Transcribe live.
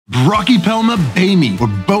Brachypelma baemi, or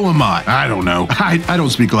boemi. I don't know. I don't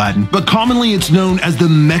speak Latin. But commonly it's known as the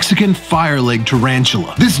Mexican fireleg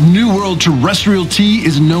tarantula. This New World terrestrial tea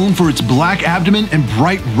is known for its black abdomen and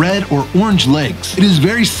bright red or orange legs. It is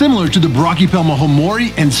very similar to the Brachypelma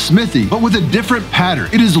homori and smithi, but with a different pattern.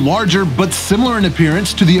 It is larger but similar in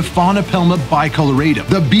appearance to the Aphonopelma bicolorata.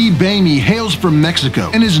 The bee baemi hails from Mexico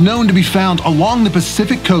and is known to be found along the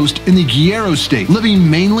Pacific coast in the Guerrero state, living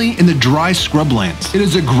mainly in the dry scrublands. It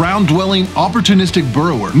is a ground-dwelling, opportunistic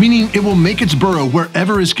burrower, meaning it will make its burrow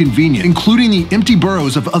wherever is convenient, including the empty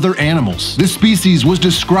burrows of other animals. This species was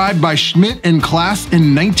described by Schmidt and Klass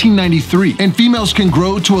in 1993, and females can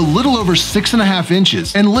grow to a little over 6.5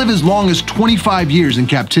 inches and live as long as 25 years in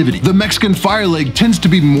captivity. The Mexican fireleg tends to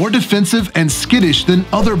be more defensive and skittish than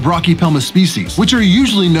other Brachypelma species, which are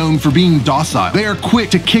usually known for being docile. They are quick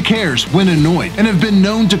to kick hairs when annoyed and have been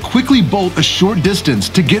known to quickly bolt a short distance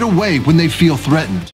to get away when they feel threatened.